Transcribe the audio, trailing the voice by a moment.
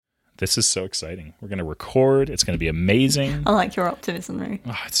This is so exciting. We're going to record. It's going to be amazing. I like your optimism, Roo.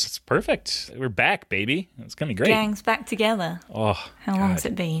 Oh, it's perfect. We're back, baby. It's going to be great. Gang's back together. Oh, How long's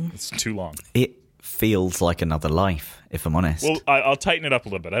it been? It's too long. It feels like another life, if I'm honest. Well, I'll tighten it up a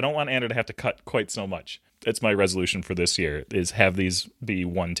little bit. I don't want Anna to have to cut quite so much. It's my resolution for this year, is have these be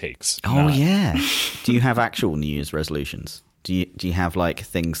one takes. Oh, yeah. Do you have actual New Year's resolutions? Do you have, like,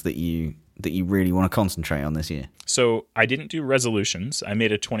 things that you really want to concentrate on this year? So I didn't do resolutions. I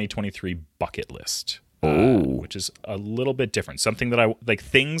made a 2023 bucket list, which is a little bit different. Something that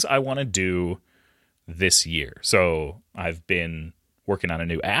things I want to do this year. So I've been working on a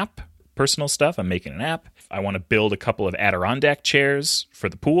new app, personal stuff. I'm making an app. I want to build a couple of Adirondack chairs for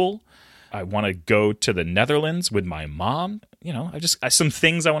the pool. I want to go to the Netherlands with my mom. You know, some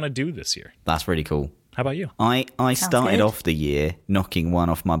things I want to do this year. That's really cool. How about you? I started good. off the year knocking one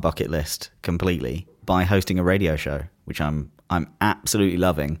off my bucket list completely by hosting a radio show, which I'm absolutely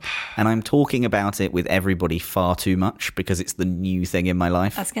loving. And I'm talking about it with everybody far too much because it's the new thing in my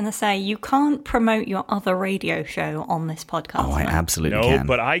life. I was going to say, you can't promote your other radio show on this podcast. Oh, I absolutely No, can.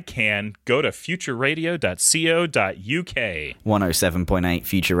 but I can. Go to futureradio.co.uk. 107.8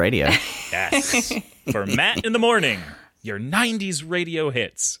 Future Radio. Yes. For Matt in the morning. Your 90s radio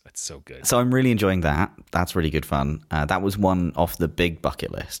hits. That's so good. So I'm really enjoying that. That's really good fun. That was one off the big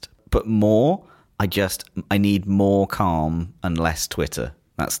bucket list. But more, I need more calm and less Twitter.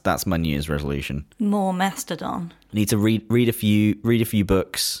 That's my New Year's resolution. More Mastodon. I need to read a few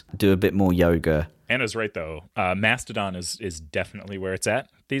books, do a bit more yoga. Anna's right, though. Mastodon is definitely where it's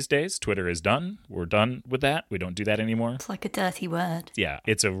at these days. Twitter is done. We're done with that. We don't do that anymore. It's like a dirty word. Yeah,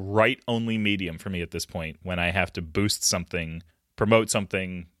 it's a write-only medium for me at this point when I have to boost something, promote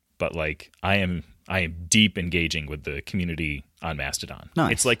something, but like I am deep engaging with the community on Mastodon.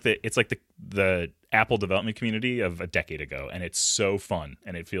 Nice. It's like the Apple development community of a decade ago, and it's so fun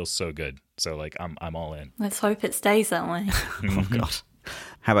and it feels so good. So like I'm all in. Let's hope it stays that way. Oh, God.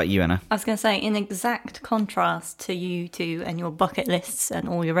 How about you, Anna? I was going to say, in exact contrast to you two and your bucket lists and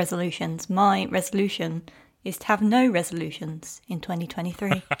all your resolutions, my resolution is to have no resolutions in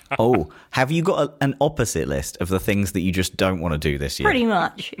 2023. Oh, have you got an opposite list of the things that you just don't want to do this year? Pretty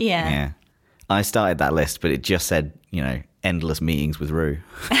much, yeah. Yeah. I started that list, but it just said, endless meetings with Rue.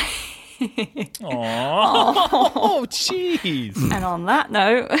 Oh, jeez. And on that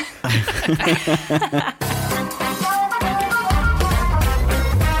note...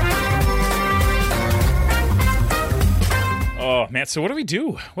 Oh, man, so what do we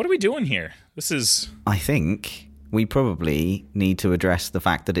do? What are we doing here? This is... I think we probably need to address the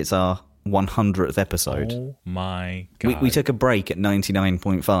fact that it's our 100th episode. Oh, my God. We took a break at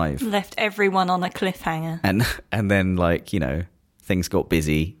 99.5. left everyone on a cliffhanger. And then, things got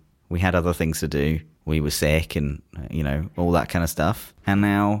busy. We had other things to do. We were sick and, all that kind of stuff. And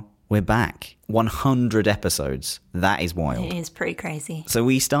now we're back. 100 episodes. That is wild. It is pretty crazy. So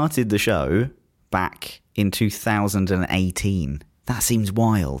we started the show back in 2018. That seems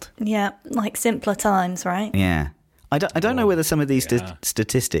wild. Yeah, like simpler times, right? Yeah. I don't know whether some of these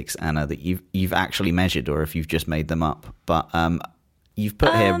statistics, Anna, that you've actually measured or if you've just made them up. But you've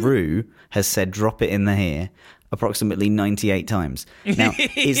put here, Rue has said drop it in the here approximately 98 times. Now,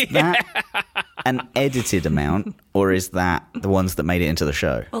 is that an edited amount or is that the ones that made it into the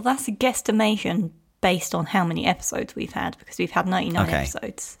show? Well, that's a guesstimation based on how many episodes we've had, because we've had 99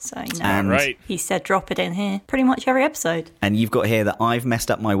 episodes. So, Right. He said drop it in here pretty much every episode. And you've got here that I've messed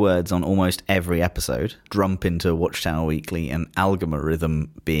up my words on almost every episode. Drump into Watchtower Weekly and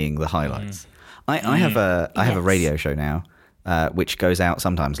algorithm being the highlights. I have a radio show now, which goes out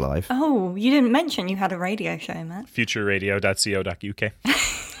sometimes live. Oh, you didn't mention you had a radio show, Matt. futureradio.co.uk.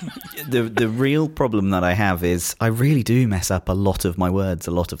 The real problem that I have is I really do mess up a lot of my words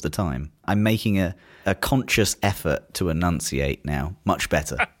a lot of the time. I'm making a conscious effort to enunciate now much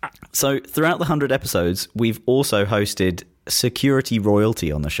better. So throughout the 100 episodes, we've also hosted security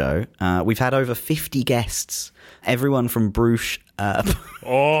royalty on the show. We've had over 50 guests. Everyone from Bruce.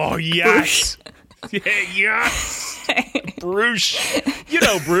 Oh, yes. Yes. Bruce. You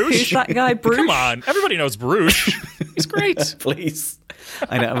know Bruce. Who's that guy, Bruce? Come on. Everybody knows Bruce. He's great. Please.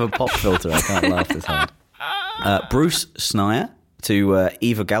 I don't have a pop filter. I can't laugh this hard. Bruce Snire, to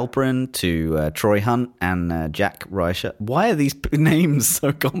Eva Galperin, to Troy Hunt, and Jack Reicher. Why are these names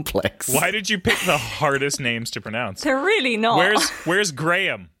so complex? Why did you pick the hardest names to pronounce? They're really not. Where's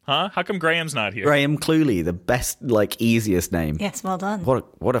Graham? Huh? How come Graham's not here? Graham Cluley, the best, easiest name. Yes, well done.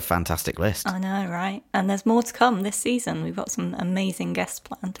 What a fantastic list. I know, right? And there's more to come this season. We've got some amazing guests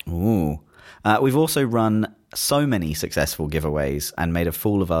planned. Ooh. We've also run so many successful giveaways and made a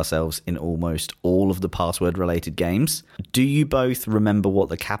fool of ourselves in almost all of the password-related games. Do you both remember what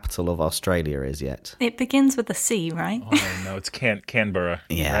the capital of Australia is yet? It begins with a C, right? Oh, no, it's Canberra.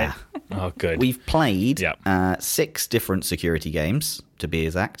 Yeah. Right? Oh, good. We've played Yeah. 6 different security games, to be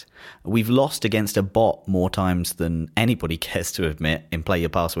exact. We've lost against a bot more times than anybody cares to admit in Play Your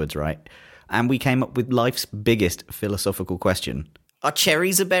Passwords Right. And we came up with life's biggest philosophical question. Are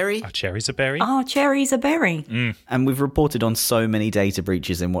cherries a berry? Are cherries a berry? Oh, cherry's a berry. And we've reported on so many data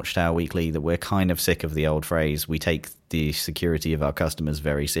breaches in Watchtower Weekly that we're kind of sick of the old phrase, we take the security of our customers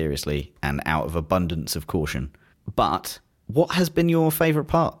very seriously and out of abundance of caution. But what has been your favourite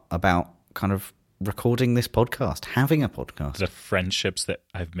part about kind of recording this podcast, having a podcast? The friendships that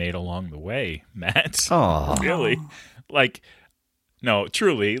I've made along the way, Matt. Oh, Really? Like, no,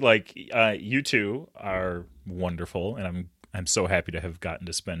 truly, like, you two are wonderful, and I'm so happy to have gotten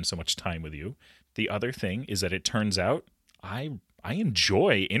to spend so much time with you. The other thing is that it turns out I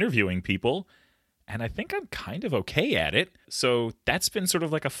enjoy interviewing people, and I think I'm kind of okay at it. So that's been sort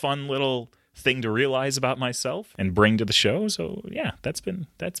of like a fun little thing to realize about myself and bring to the show. So yeah, that's been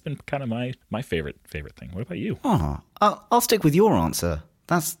kind of my favorite thing. What about you? Oh, I'll stick with your answer.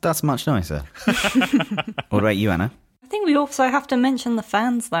 That's much nicer. What about you, Anna? I think we also have to mention the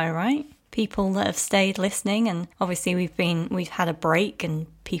fans, though, right? People that have stayed listening, and obviously we've had a break, and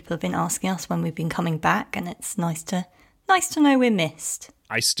people have been asking us when we've been coming back, and it's nice to know we're missed.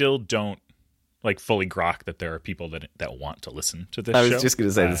 I still don't fully grok that there are people that want to listen to this show. I was just going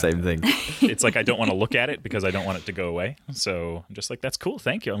to say the same thing. It's like I don't want to look at it because I don't want it to go away. So I'm just like, that's cool.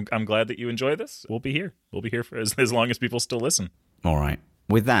 Thank you. I'm glad that you enjoy this. We'll be here. We'll be here for as long as people still listen. All right.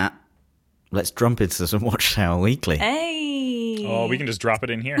 With that, let's jump into some Watchtower Weekly. Hey! Oh, we can just drop it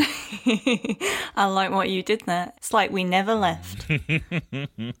in here. I like what you did there. It's like we never left.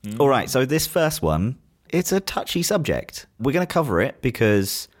 All right, so this first one, it's a touchy subject. We're going to cover it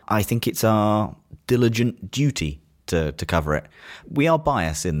because I think it's our diligent duty to cover it. We are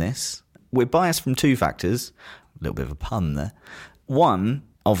biased in this. We're biased from 2 factors. A little bit of a pun there. 1,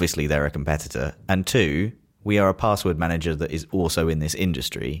 obviously they're a competitor. And 2, we are a password manager that is also in this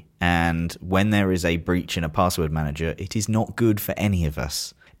industry. And when there is a breach in a password manager, it is not good for any of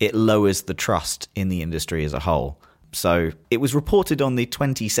us. It lowers the trust in the industry as a whole. So it was reported on the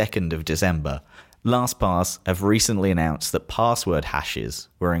 22nd of December. LastPass have recently announced that password hashes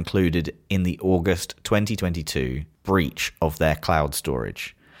were included in the August 2022 breach of their cloud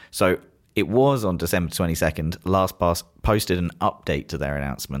storage. So it was on December 22nd, LastPass posted an update to their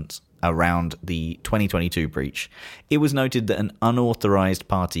announcement around the 2022 breach. It was noted that an unauthorized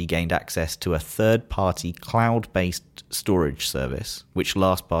party gained access to a third-party cloud-based storage service, which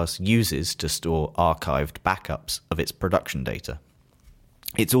LastPass uses to store archived backups of its production data.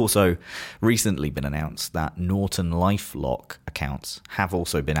 It's also recently been announced that Norton LifeLock accounts have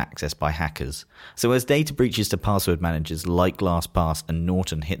also been accessed by hackers. So as data breaches to password managers like LastPass and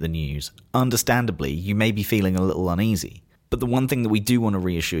Norton hit the news, understandably, you may be feeling a little uneasy. But the one thing that we do want to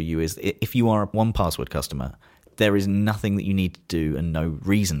reassure you is that if you are a 1Password customer, there is nothing that you need to do and no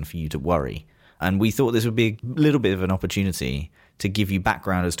reason for you to worry. And we thought this would be a little bit of an opportunity to give you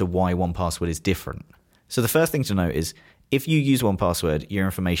background as to why 1Password is different. So the first thing to note is, if you use 1Password, your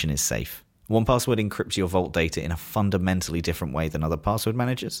information is safe. 1Password encrypts your vault data in a fundamentally different way than other password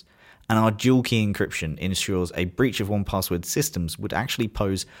managers. And our dual key encryption ensures a breach of 1Password systems would actually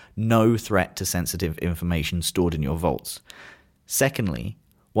pose no threat to sensitive information stored in your vaults. Secondly,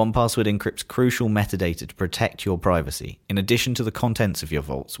 1Password encrypts crucial metadata to protect your privacy. In addition to the contents of your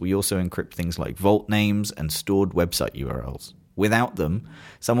vaults, we also encrypt things like vault names and stored website URLs. Without them,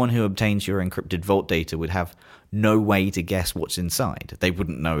 someone who obtains your encrypted vault data would have no way to guess what's inside. They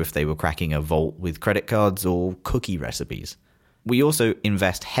wouldn't know if they were cracking a vault with credit cards or cookie recipes. We also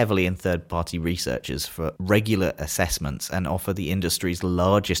invest heavily in third-party researchers for regular assessments and offer the industry's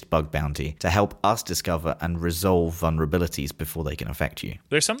largest bug bounty to help us discover and resolve vulnerabilities before they can affect you.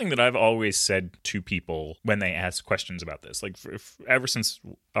 There's something that I've always said to people when they ask questions about this, like ever since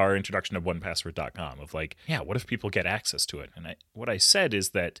our introduction of onepassword.com, of like, yeah, what if people get access to it? And what I said is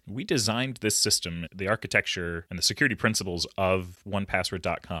that we designed this system, the architecture and the security principles of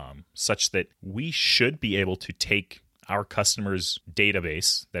onepassword.com, such that we should be able to take our customers'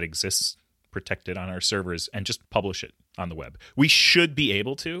 database that exists protected on our servers and just publish it on the web. We should be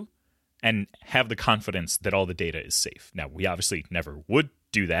able to and have the confidence that all the data is safe. Now, we obviously never would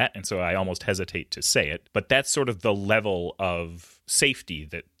do that, and so I almost hesitate to say it, but that's sort of the level of safety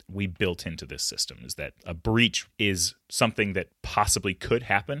that we built into this system, is that a breach is something that possibly could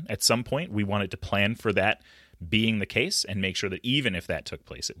happen at some point. We wanted to plan for that being the case and make sure that even if that took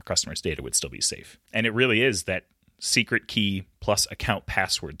place, customers' data would still be safe. And it really is that secret key plus account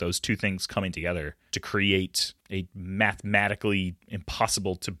password, those two things coming together to create a mathematically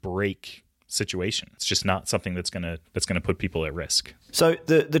impossible to break situation. It's just not something that's gonna put people at risk. So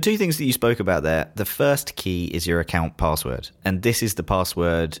the two things that you spoke about there, the first key is your account password. And this is the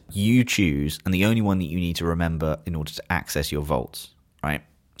password you choose and the only one that you need to remember in order to access your vaults, right?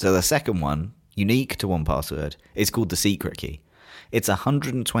 So the second one, unique to 1Password, is called the secret key. It's a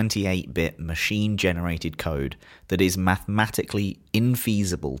 128-bit machine-generated code that is mathematically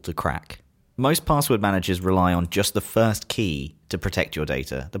infeasible to crack. Most password managers rely on just the first key to protect your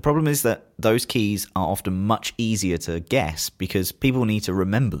data. The problem is that those keys are often much easier to guess because people need to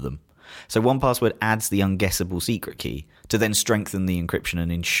remember them. So 1Password adds the unguessable secret key to then strengthen the encryption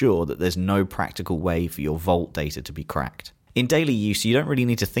and ensure that there's no practical way for your vault data to be cracked. In daily use, you don't really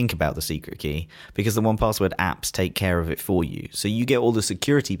need to think about the secret key because the 1Password apps take care of it for you. So you get all the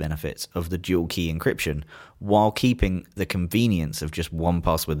security benefits of the dual key encryption while keeping the convenience of just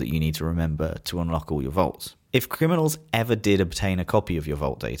 1Password that you need to remember to unlock all your vaults. If criminals ever did obtain a copy of your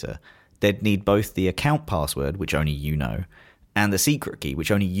vault data, they'd need both the account password, which only you know, and the secret key,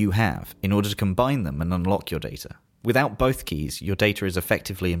 which only you have, in order to combine them and unlock your data. Without both keys, your data is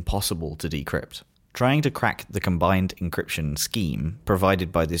effectively impossible to decrypt. Trying to crack the combined encryption scheme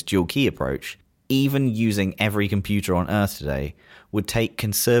provided by this dual key approach, even using every computer on Earth today, would take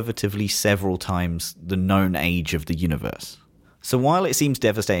conservatively several times the known age of the universe. So while it seems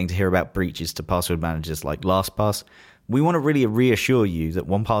devastating to hear about breaches to password managers like LastPass, we want to really reassure you that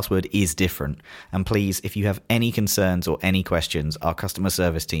 1Password is different. And please, if you have any concerns or any questions, our customer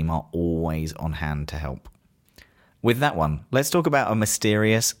service team are always on hand to help. With that one, let's talk about a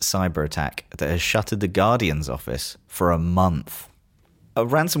mysterious cyber attack that has shuttered the Guardian's office for a month. A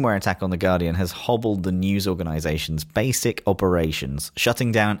ransomware attack on The Guardian has hobbled the news organisation's basic operations,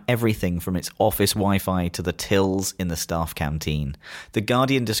 shutting down everything from its office Wi-Fi to the tills in the staff canteen. The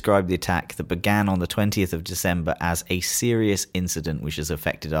Guardian described the attack that began on the 20th of December as a serious incident which has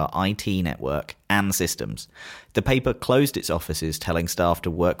affected our IT network and systems. The paper closed its offices, telling staff to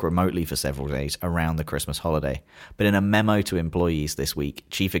work remotely for several days around the Christmas holiday. But in a memo to employees this week,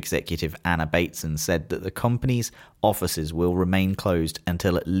 Chief Executive Anna Bateson said that the company's offices will remain closed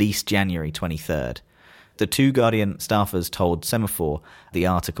until at least January 23rd. The two Guardian staffers told Semaphore, the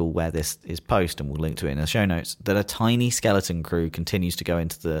article where this is posted, and we'll link to it in the show notes, that a tiny skeleton crew continues to go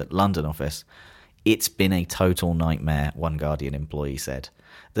into the London office. It's been a total nightmare, one Guardian employee said.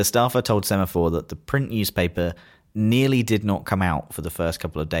 The staffer told Semaphore that the print newspaper nearly did not come out for the first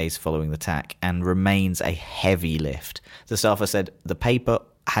couple of days following the attack and remains a heavy lift. The staffer said the paper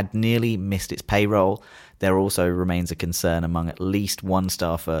had nearly missed its payroll. There also remains a concern among at least one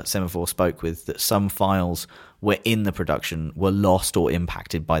staffer Semaphore spoke with that some files were in the production were lost or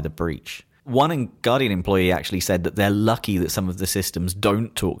impacted by the breach. One Guardian employee actually said that they're lucky that some of the systems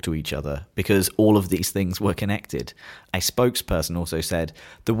don't talk to each other because all of these things were connected. A spokesperson also said,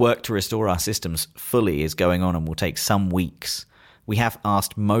 "The work to restore our systems fully is going on and will take some weeks. We have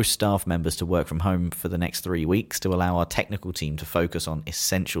asked most staff members to work from home for the next 3 weeks to allow our technical team to focus on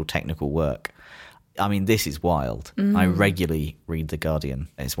essential technical work." I mean, this is wild. I regularly read The Guardian.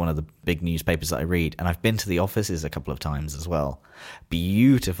 It's one of the big newspapers that I read. And I've been to the offices a couple of times as well.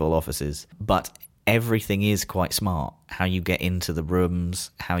 Beautiful offices. But everything is quite smart. How you get into the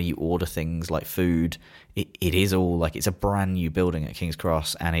rooms, how you order things like food. It is all like it's a brand new building at King's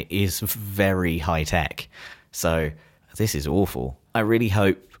Cross. And it is very high tech. So this is awful. I really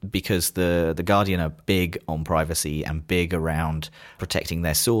hope, because the Guardian are big on privacy and big around protecting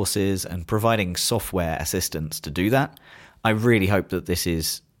their sources and providing software assistance to do that, I really hope that this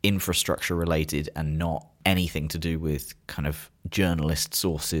is infrastructure related and not anything to do with kind of journalist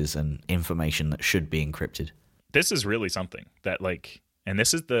sources and information that should be encrypted. This is really something that, like, and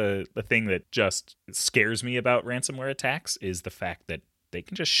this is the thing that just scares me about ransomware attacks, is the fact that they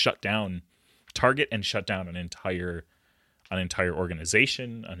can just target and shut down an entire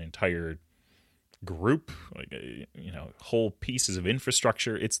organization, an entire group, like, whole pieces of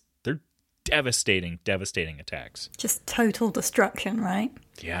infrastructure. They're devastating attacks. Just total destruction, right?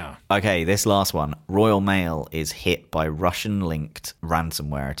 Yeah. Okay, this last one. Royal Mail is hit by Russian-linked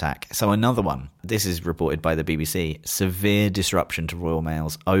ransomware attack. So another one. This is reported by the BBC. Severe disruption to Royal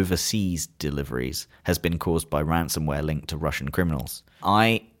Mail's overseas deliveries has been caused by ransomware linked to Russian criminals.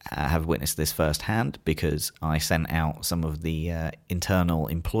 I have witnessed this firsthand because I sent out some of the internal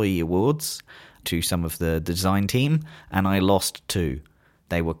employee awards to some of the design team, and I lost 2.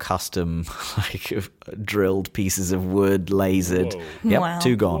 They were custom, like drilled pieces of wood, lasered. Whoa. Yep, Wow.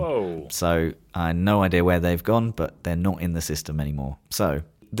 2 gone. Whoa. So I have no idea where they've gone, but they're not in the system anymore. So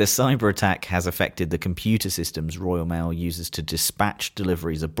the cyber attack has affected the computer systems Royal Mail uses to dispatch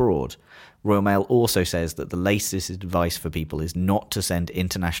deliveries abroad. Royal Mail also says that the latest advice for people is not to send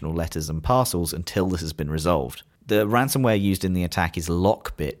international letters and parcels until this has been resolved. The ransomware used in the attack is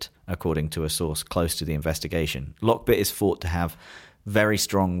Lockbit, according to a source close to the investigation. Lockbit is thought to have very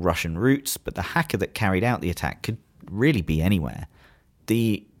strong Russian roots, but the hacker that carried out the attack could really be anywhere.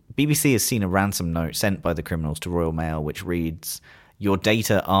 The BBC has seen a ransom note sent by the criminals to Royal Mail which reads, "Your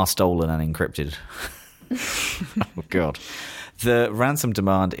data are stolen and encrypted." Oh, God. The ransom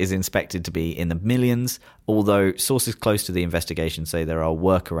demand is expected to be in the millions, although sources close to the investigation say there are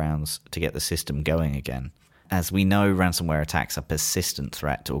workarounds to get the system going again. As we know, ransomware attacks are a persistent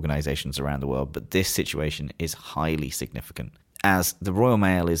threat to organisations around the world, but this situation is highly significant, as the Royal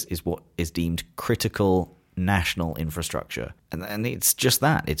Mail is what is deemed critical national infrastructure. And it's just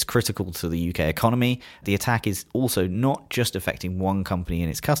that. It's critical to the UK economy. The attack is also not just affecting one company and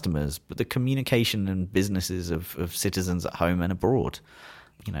its customers, but the communication and businesses of citizens at home and abroad.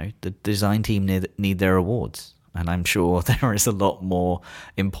 You know, the design team need their awards. And I'm sure there is a lot more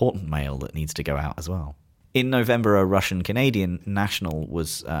important mail that needs to go out as well. In November, a Russian-Canadian national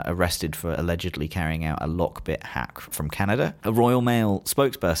was arrested for allegedly carrying out a Lockbit hack from Canada. A Royal Mail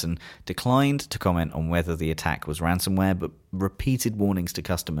spokesperson declined to comment on whether the attack was ransomware, but repeated warnings to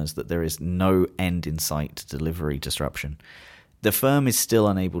customers that there is no end in sight to delivery disruption. The firm is still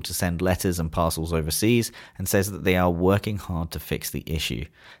unable to send letters and parcels overseas and says that they are working hard to fix the issue.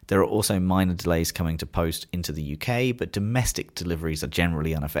 There are also minor delays coming to post into the UK, but domestic deliveries are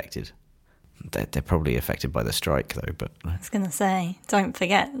generally unaffected. They're probably affected by the strike, though. But I was going to say, don't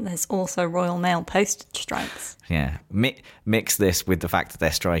forget, there's also Royal Mail postage strikes. Yeah, mix this with the fact that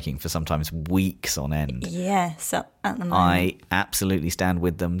they're striking for sometimes weeks on end. Yes, at the moment. I absolutely stand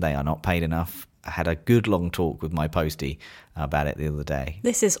with them. They are not paid enough. I had a good long talk with my postie about it the other day.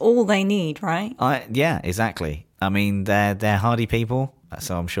 This is all they need, right? Yeah, exactly. I mean, they're hardy people,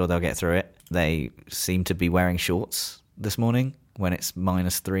 so I'm sure they'll get through it. They seem to be wearing shorts this morning when it's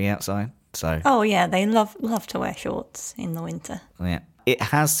 -3 outside. So, oh yeah, they love to wear shorts in the winter. Yeah. It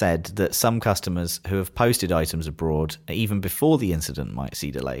has said that some customers who have posted items abroad, even before the incident, might see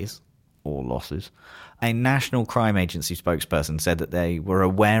delays or losses. A National Crime Agency spokesperson said that they were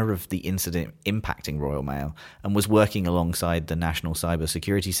aware of the incident impacting Royal Mail and was working alongside the National Cyber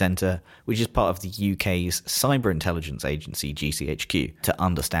Security Centre, which is part of the UK's cyber intelligence agency, GCHQ, to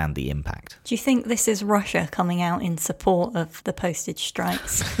understand the impact. Do you think this is Russia coming out in support of the postage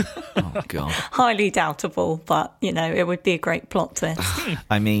strikes? Oh, God. Highly doubtable, but, you know, it would be a great plot twist.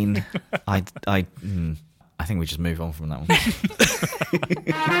 I mean, I think we just move on from that one.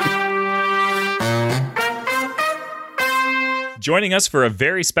 Joining us for a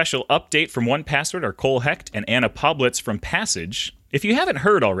very special update from 1Password are Cole Hecht and Anna Poblitz from Passage. If you haven't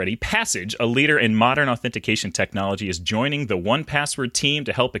heard already, Passage, a leader in modern authentication technology, is joining the 1Password team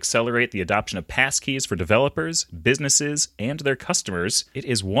to help accelerate the adoption of passkeys for developers, businesses, and their customers. It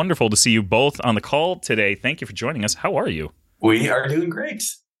is wonderful to see you both on the call today. Thank you for joining us. How are you? We are doing great.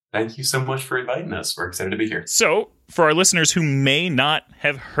 Thank you so much for inviting us. We're excited to be here. So, for our listeners who may not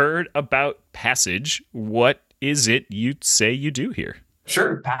have heard about Passage, what is it you'd say you do here?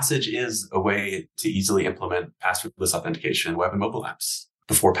 Sure. Passage is a way to easily implement passwordless authentication in web and mobile apps.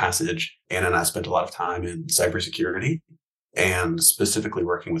 Before Passage, Anna and I spent a lot of time in cybersecurity and specifically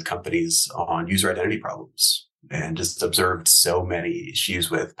working with companies on user identity problems, and just observed so many issues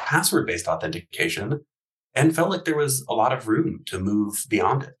with password-based authentication and felt like there was a lot of room to move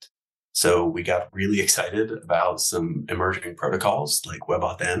beyond it. So we got really excited about some emerging protocols like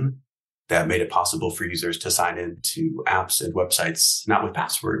WebAuthn that made it possible for users to sign into apps and websites, not with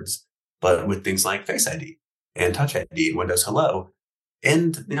passwords, but with things like Face ID and Touch ID and Windows Hello.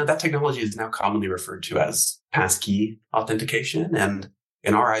 And, that technology is now commonly referred to as passkey authentication. And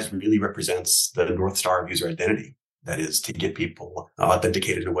in our eyes, really represents the North Star of user identity. That is to get people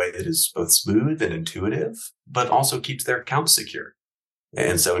authenticated in a way that is both smooth and intuitive, but also keeps their accounts secure.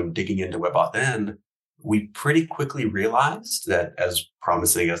 And so in digging into WebAuthn, we pretty quickly realized that as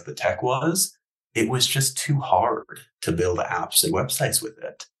promising as the tech was, it was just too hard to build apps and websites with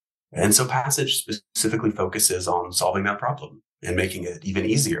it. And so Passage specifically focuses on solving that problem and making it even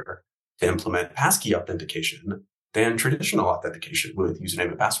easier to implement passkey authentication than traditional authentication with username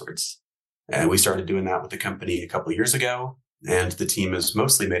and passwords. And we started doing that with the company a couple of years ago. And the team is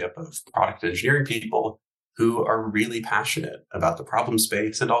mostly made up of product engineering people who are really passionate about the problem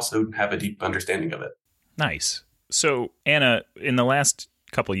space and also have a deep understanding of it. Nice. So, Anna, in the last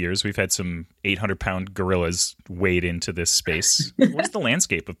couple of years, we've had some 800-pound gorillas wade into this space. What does the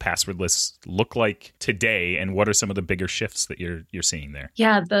landscape of passwordless look like today, and what are some of the bigger shifts that you're seeing there?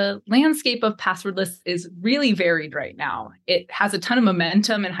 Yeah, the landscape of passwordless is really varied right now. It has a ton of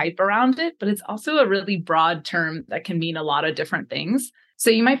momentum and hype around it, but it's also a really broad term that can mean a lot of different things. So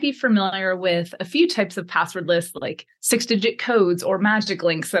you might be familiar with a few types of passwordless, like 6-digit codes or magic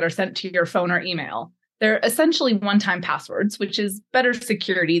links that are sent to your phone or email. They're essentially one-time passwords, which is better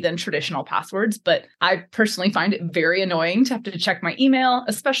security than traditional passwords, but I personally find it very annoying to have to check my email,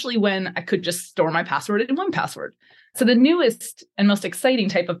 especially when I could just store my password in 1Password. So the newest and most exciting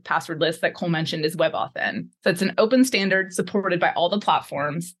type of passwordless that Cole mentioned is WebAuthn. So it's an open standard supported by all the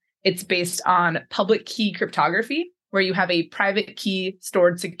platforms. It's based on public key cryptography, where you have a private key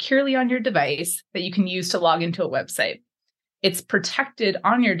stored securely on your device that you can use to log into a website. It's protected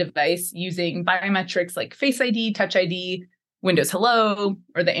on your device using biometrics like Face ID, Touch ID, Windows Hello,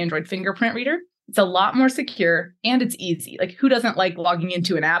 or the Android fingerprint reader. It's a lot more secure and it's easy. Like, who doesn't like logging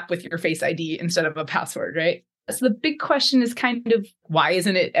into an app with your Face ID instead of a password, right? So the big question is kind of, why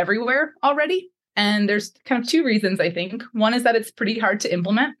isn't it everywhere already? And there's kind of two reasons, I think. One is that it's pretty hard to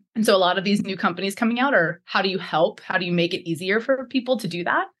implement. And so a lot of these new companies coming out are, how do you help? How do you make it easier for people to do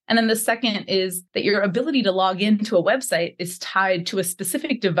that? And then the second is that your ability to log into a website is tied to a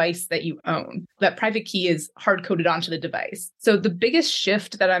specific device that you own. That private key is hard-coded onto the device. So the biggest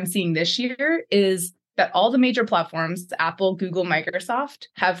shift that I'm seeing this year is that all the major platforms, Apple, Google, Microsoft,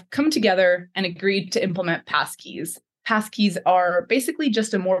 have come together and agreed to implement passkeys. Passkeys are basically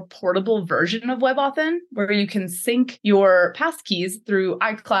just a more portable version of WebAuthn, where you can sync your passkeys through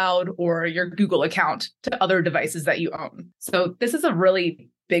iCloud or your Google account to other devices that you own. So this is a really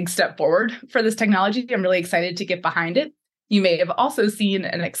big step forward for this technology. I'm really excited to get behind it. You may have also seen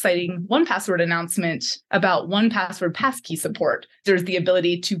an exciting 1Password announcement about 1Password passkey support. There's the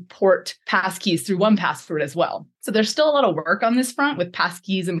ability to port passkeys through 1Password as well. So there's still a lot of work on this front with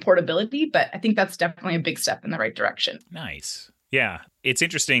passkeys and portability, but I think that's definitely a big step in the right direction. Nice. Yeah. It's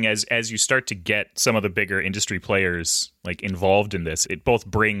interesting as you start to get some of the bigger industry players like involved in this, it both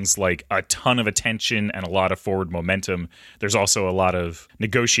brings like a ton of attention and a lot of forward momentum. There's also a lot of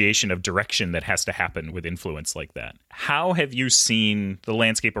negotiation of direction that has to happen with influence like that. How have you seen the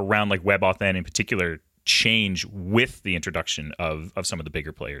landscape around like WebAuthn in particular change with the introduction of some of the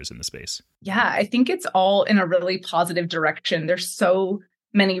bigger players in the space? Yeah, I think it's all in a really positive direction. There's so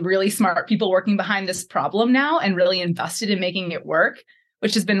many really smart people working behind this problem now and really invested in making it work,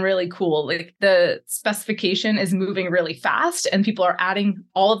 which has been really cool. Like, the specification is moving really fast and people are adding,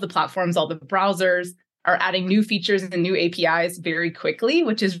 all of the platforms, all the browsers are adding new features and new APIs very quickly,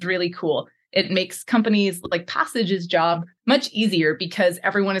 which is really cool. It makes companies like Passage's job much easier because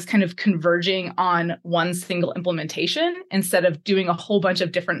everyone is kind of converging on one single implementation instead of doing a whole bunch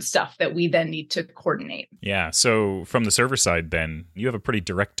of different stuff that we then need to coordinate. Yeah. So from the server side, then you have a pretty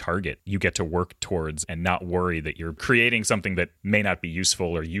direct target you get to work towards and not worry that you're creating something that may not be useful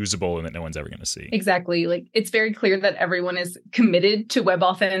or usable and that no one's ever going to see. Exactly. Like, it's very clear that everyone is committed to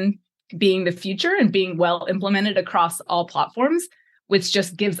WebAuthn being the future and being well implemented across all platforms, which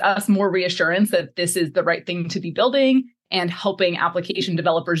just gives us more reassurance that this is the right thing to be building and helping application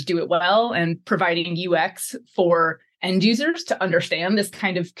developers do it well and providing UX for end users to understand this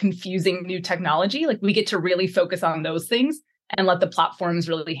kind of confusing new technology. Like, we get to really focus on those things and let the platforms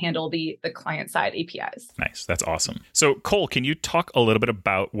really handle the client-side APIs. Nice. That's awesome. So, Cole, can you talk a little bit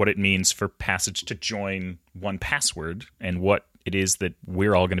about what it means for Passage to join 1Password and what it is that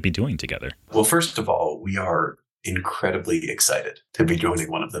we're all going to be doing together? Well, first of all, we are incredibly excited to be joining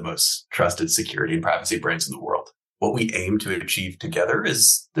one of the most trusted security and privacy brands in the world. What we aim to achieve together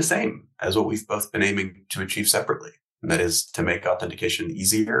is the same as what we've both been aiming to achieve separately, and that is to make authentication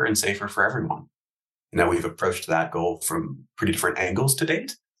easier and safer for everyone. Now, we've approached that goal from pretty different angles to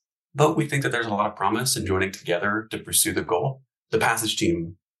date, but we think that there's a lot of promise in joining together to pursue the goal. The Passage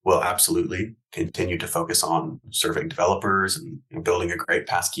team will absolutely continue to focus on serving developers and building a great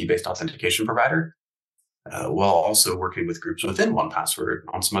passkey-based authentication provider, while also working with groups within 1Password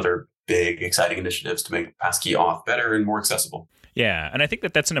on some other big, exciting initiatives to make passkey auth better and more accessible. Yeah, and I think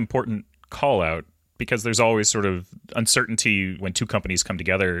that that's an important call out because there's always sort of uncertainty when two companies come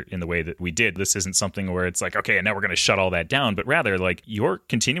together in the way that we did. This isn't something where it's like, okay, and now we're going to shut all that down, but rather like you're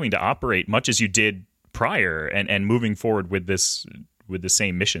continuing to operate much as you did prior and moving forward with this with the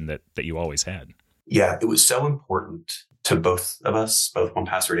same mission that you always had. Yeah, it was so important to both of us, both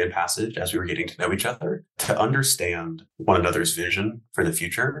 1Password and Passage, as we were getting to know each other, to understand one another's vision for the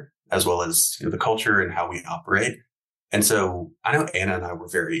future, as well as the culture and how we operate. And so I know Anna and I were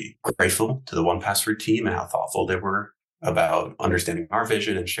very grateful to the 1Password team and how thoughtful they were about understanding our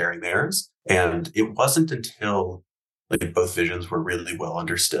vision and sharing theirs. And it wasn't until like both visions were really well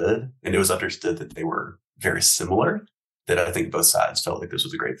understood and it was understood that they were very similar that I think both sides felt like this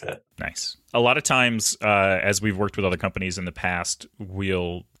was a great fit. Nice. A lot of times, as we've worked with other companies in the past,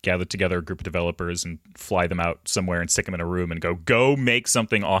 we'll gather together a group of developers and fly them out somewhere and stick them in a room and go make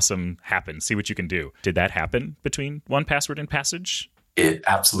something awesome happen. See what you can do. Did that happen between 1Password and Passage? It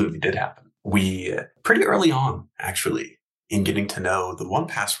absolutely did happen. We, pretty early on, actually, in getting to know the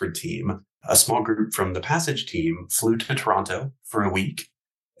 1Password team, a small group from the Passage team flew to Toronto for a week.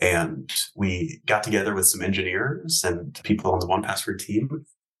 And we got together with some engineers and people on the 1Password team.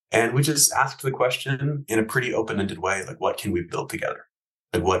 And we just asked the question in a pretty open-ended way, like, what can we build together?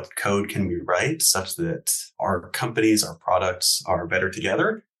 Like, what code can we write such that our companies, our products are better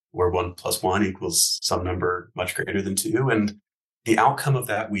together, where 1 + 1 equals some number much greater than 2. And the outcome of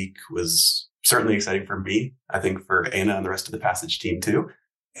that week was certainly exciting for me. I think for Anna and the rest of the Passage team too.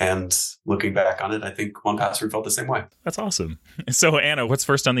 And looking back on it, I think 1Password felt the same way. That's awesome. So, Anna, what's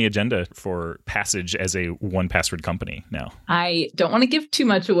first on the agenda for Passage as a 1Password company now? I don't want to give too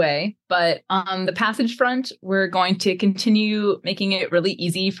much away, but on the Passage front, we're going to continue making it really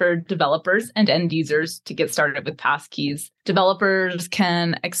easy for developers and end users to get started with passkeys. Developers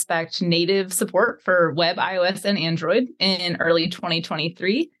can expect native support for web, iOS, and Android in early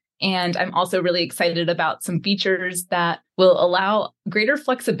 2023. And I'm also really excited about some features that will allow greater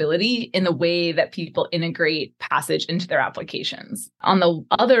flexibility in the way that people integrate Passage into their applications. On the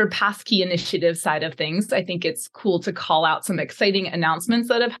other passkey initiative side of things, I think it's cool to call out some exciting announcements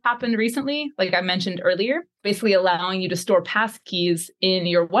that have happened recently, like I mentioned earlier, basically allowing you to store passkeys in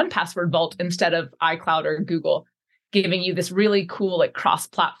your 1Password vault instead of iCloud or Google, giving you this really cool like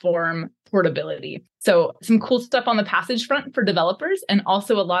cross-platform portability. So some cool stuff on the Passage front for developers, and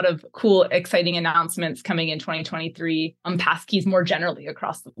also a lot of cool, exciting announcements coming in 2023 on passkeys more generally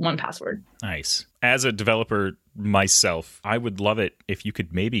across 1Password. Nice. As a developer myself, I would love it if you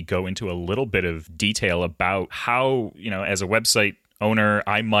could maybe go into a little bit of detail about how, as a website owner,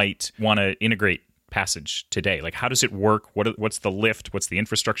 I might want to integrate Passage today. Like, how does it work? What's the lift? What's the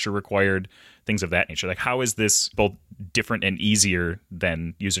infrastructure required? Things of that nature. Like, how is this both different and easier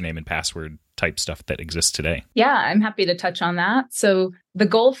than username and password type stuff that exists today? Yeah, I'm happy to touch on that. So the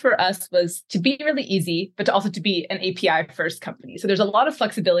goal for us was to be really easy, but to also to be an API first company. So there's a lot of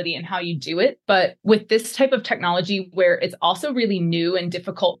flexibility in how you do it. But with this type of technology where it's also really new and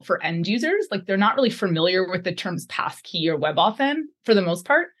difficult for end users, like they're not really familiar with the terms passkey or WebAuthn for the most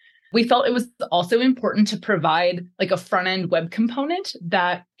part, we felt it was also important to provide like a front-end web component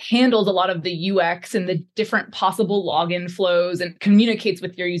that handles a lot of the UX and the different possible login flows and communicates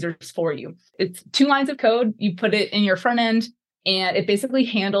with your users for you. It's 2 lines of code. You put it in your front end, and it basically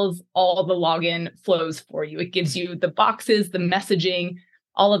handles all the login flows for you. It gives you the boxes, the messaging,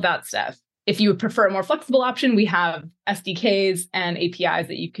 all of that stuff. If you would prefer a more flexible option, we have SDKs and APIs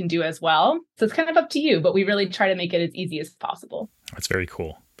that you can do as well. So it's kind of up to you, but we really try to make it as easy as possible. That's very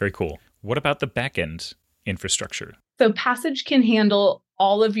cool. Very cool. What about the backend infrastructure? So Passage can handle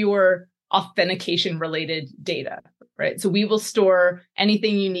all of your authentication related data, right? So we will store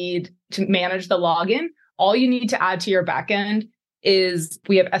anything you need to manage the login. All you need to add to your backend is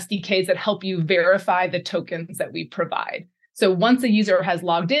we have SDKs that help you verify the tokens that we provide. So once a user has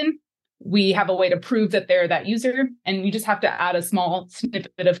logged in, we have a way to prove that they're that user, and you just have to add a small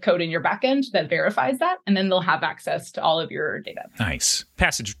snippet of code in your backend that verifies that, and then they'll have access to all of your data. Nice.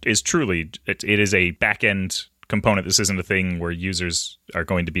 Passage is truly, it is a backend component. This isn't a thing where users are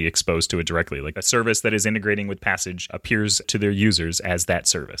going to be exposed to it directly. Like a service that is integrating with Passage appears to their users as that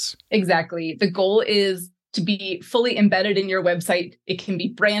service. Exactly. The goal is to be fully embedded in your website. It can be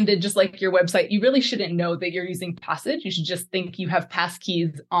branded just like your website. You really shouldn't know that you're using Passage. You should just think you have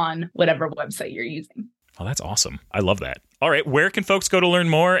passkeys on whatever website you're using. Oh, that's awesome. I love that. All right. Where can folks go to learn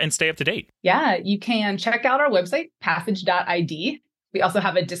more and stay up to date? Yeah, you can check out our website, passage.id. We also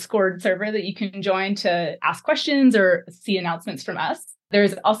have a Discord server that you can join to ask questions or see announcements from us.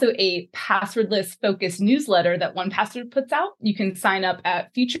 There's also a passwordless focused newsletter that 1Password puts out. You can sign up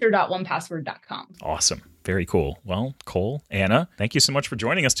at future.1password.com. Awesome. Very cool. Well, Cole, Anna, thank you so much for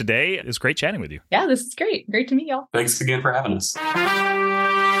joining us today. It was great chatting with you. Yeah, this is great. Great to meet y'all. Thanks again for having us.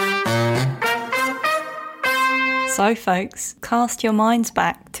 So, folks, cast your minds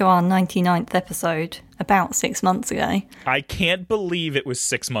back to our 99th episode about 6 months ago. I can't believe it was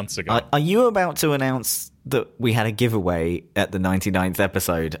 6 months ago. Are you about to announce that we had a giveaway at the 99th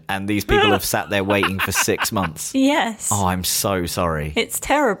episode and these people have sat there waiting for 6 months? Yes. Oh, I'm so sorry. It's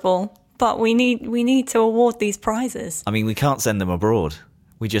terrible, but we need to award these prizes. I mean, we can't send them abroad.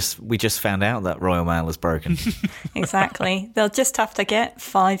 We just found out that Royal Mail is broken. Exactly. They'll just have to get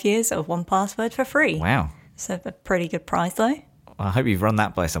 5 years of 1Password for free. Wow. So a pretty good price, though. I hope you've run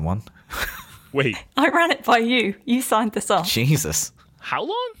that by someone. Wait, I ran it by you. You signed this off. Jesus. how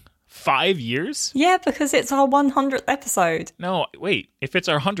long? 5 years? Yeah, because it's our 100th episode. No, wait. If it's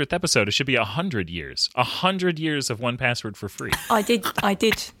our 100th episode, it should be 100 years. 100 years of 1Password for free. I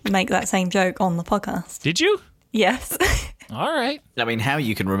did make that same joke on the podcast. Did you? Yes. All right. I mean, how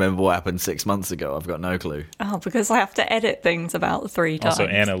you can remember what happened 6 months ago, I've got no clue. Oh, because I have to edit things about 3 times. Also,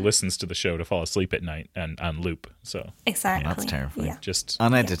 Anna listens to the show to fall asleep at night and on loop. So Exactly. That's terrifying. Yeah. just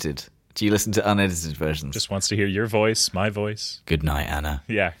Unedited. Do you listen to unedited versions? just wants to hear your voice, my voice. Good night, Anna.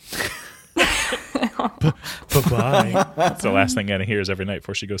 Yeah. Bye-bye. That's the last thing Anna hears every night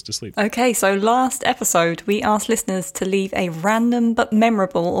before she goes to sleep. Okay, so last episode, we asked listeners to leave a random but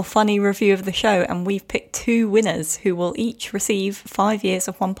memorable or funny review of the show, and we've picked 2 winners who will each receive 5 years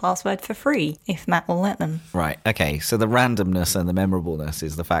of 1Password for free, if Matt will let them. Right, okay, so the randomness and the memorableness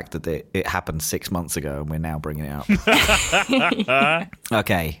is the fact that it happened 6 months ago and we're now bringing it up.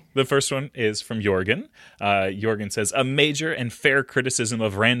 Okay. The first one is from Jorgen. Jorgen says, a major and fair criticism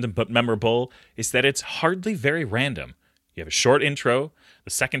of Random But Memorable is that it's hardly very random. You have a short intro. The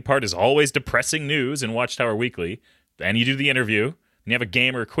second part is always depressing news in Watchtower Weekly. Then you do the interview. And you have a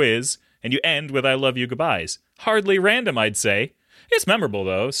game or quiz. And you end with I love you goodbyes. Hardly random, I'd say. It's memorable,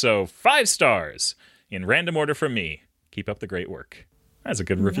 though, so 5 stars. In random order from me. Keep up the great work. That's a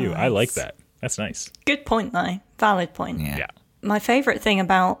good review. I like that. That's nice. Good point, though. Valid point. Yeah. My favourite thing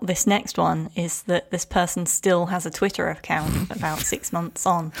about this next one is that this person still has a Twitter account about 6 months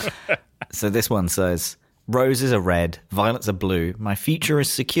on. So this one says, roses are red, violets are blue, my future is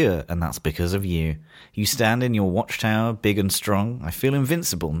secure, and that's because of you. You stand in your watchtower, big and strong. I feel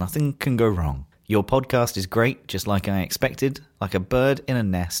invincible, nothing can go wrong. Your podcast is great, just like I expected. Like a bird in a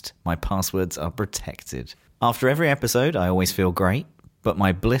nest, my passwords are protected. After every episode, I always feel great, but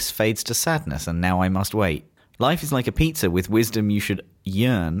my bliss fades to sadness, and now I must wait. Life is like a pizza with wisdom you should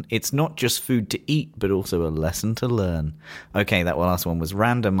yearn. It's not just food to eat, but also a lesson to learn. Okay, that last one was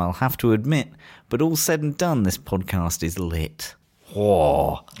random, I'll have to admit, but all said and done, this podcast is lit.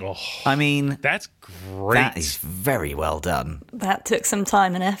 Whoa. Oh, I mean, that's great. that is very well done. That took some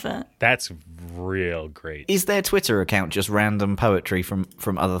time and effort. That's real great. Is their Twitter account just random poetry from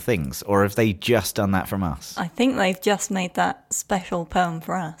other things, or have they just done that from us? I think they've just made that special poem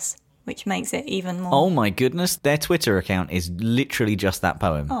for us, which makes it even more... Oh my goodness, their Twitter account is literally just that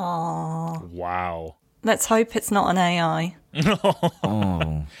poem. Wow. Let's hope it's not an AI.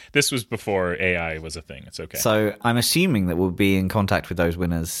 Oh. This was before AI was a thing. It's okay. So I'm assuming that we'll be in contact with those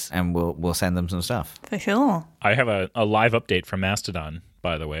winners and we'll send them some stuff. For sure. I have a live update from Mastodon,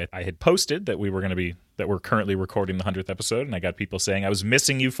 by the way. I had posted that we're currently recording the 100th episode, and I got people saying I was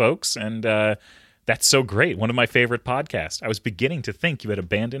missing you folks, and that's so great. One of my favorite podcasts. I was beginning to think you had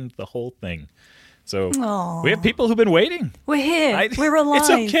abandoned the whole thing. So Aww. we have people who've been waiting. We're here. We're alive. It's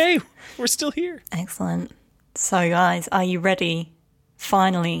okay. We're still here. Excellent. So, guys, are you ready,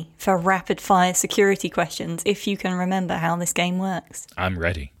 finally, for rapid-fire security questions, if you can remember how this game works? I'm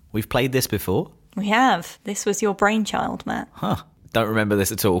ready. We've played this before. We have. This was your brainchild, Matt. Huh. Don't remember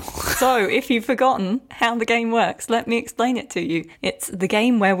this at all. So, if you've forgotten how the game works, let me explain it to you. It's the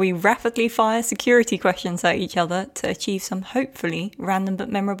game where we rapidly fire security questions at each other to achieve some hopefully random but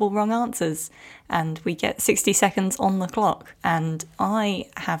memorable wrong answers. And we get 60 seconds on the clock. And I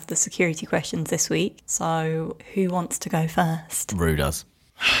have the security questions this week. So, who wants to go first? Rue does.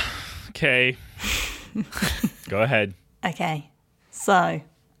 Okay. Go ahead. Okay. So,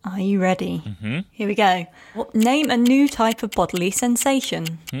 are you ready? Mm-hmm. Here we go. Name a new type of bodily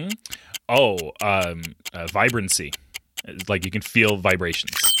sensation. Vibrancy. Like you can feel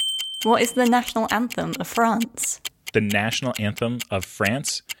vibrations. What is the national anthem of France? The national anthem of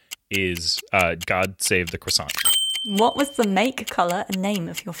France is God Save the Croissant. What was the make, colour, and name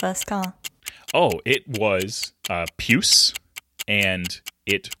of your first car? Oh, it was Puce, and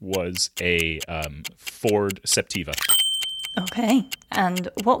it was a Ford Septiva. Okay. And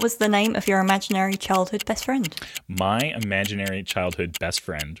what was the name of your imaginary childhood best friend? My imaginary childhood best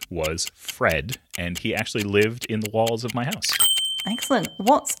friend was Fred, and he actually lived in the walls of my house. Excellent.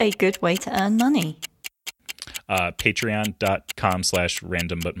 What's a good way to earn money?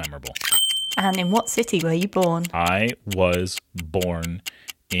 Patreon.com/random but memorable. And in what city were you born? I was born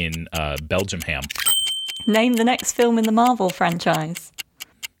in Belgiumham. Name the next film in the Marvel franchise.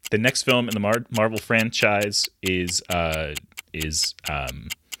 The next film in the Marvel franchise is shit.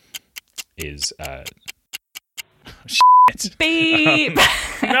 Beep!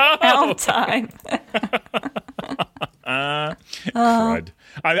 No! Out time. Crud.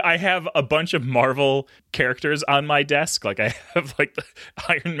 I have a bunch of Marvel characters on my desk. Like I have like the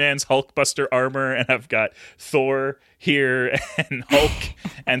Iron Man's Hulkbuster armor, and I've got Thor here and Hulk.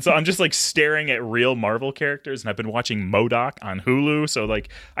 And so I'm just like staring at real Marvel characters, and I've been watching MODOK on Hulu. So like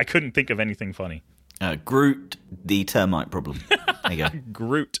I couldn't think of anything funny. Groot, the termite problem. There you go.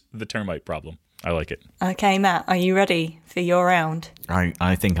 Groot, the termite problem. I like it. Okay, Matt, are you ready for your round?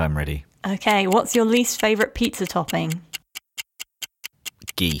 I think I'm ready. Okay, what's your least favourite pizza topping?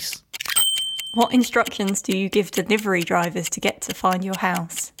 Geese. What instructions do you give delivery drivers to get to find your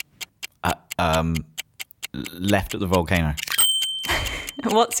house? Left at the volcano.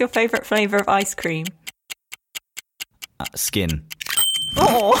 What's your favourite flavour of ice cream? Skin.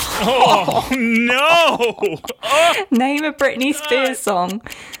 Oh no! Name a Britney Spears song.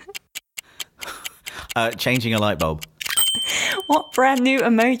 Changing a light bulb. What brand new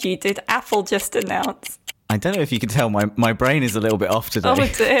emoji did Apple just announce? I don't know if you can tell, my brain is a little bit off today. Oh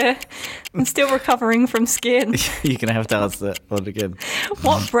dear. I'm still recovering from skin. You're going to have to answer that one again.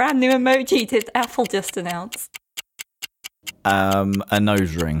 What brand new emoji did Apple just announce? A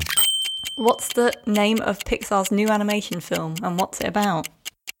nose ring. What's the name of Pixar's new animation film and what's it about?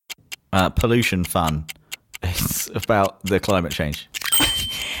 Pollution fun. It's about the climate change.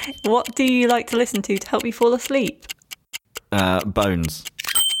 What do you like to listen to help you fall asleep? Bones.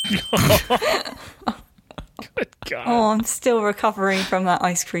 Good God. Oh, I'm still recovering from that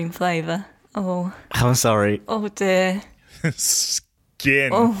ice cream flavour. Oh. I'm sorry. Oh dear.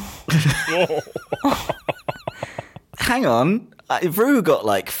 Skin. Oh. Hang on. Rue got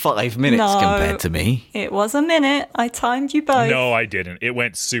like 5 minutes No. compared to me. It was a minute. I timed you both. No, I didn't. It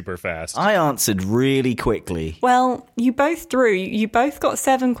went super fast. I answered really quickly. Well, you both drew. You both got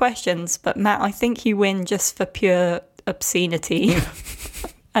 7 questions, but Matt, I think you win just for pure obscenity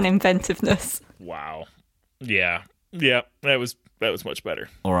and inventiveness. Wow. Yeah. Yeah. That was much better.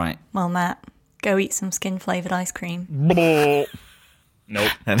 All right. Well, Matt, go eat some skin-flavoured ice cream. Nope.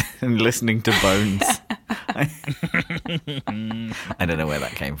 And listening to Bones. I don't know where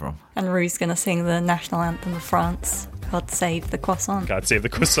that came from. And Rue's going to sing the national anthem of France. God save the croissant. God save the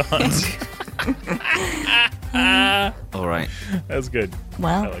croissants. All right. That's good.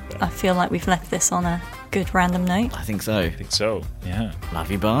 Well, I like that. I feel like we've left this on a good random note. I think so. I think so. Yeah. Love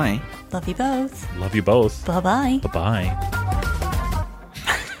you. Bye. Love you both. Love you both. Bye-bye. Bye-bye.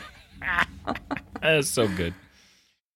 That is so good.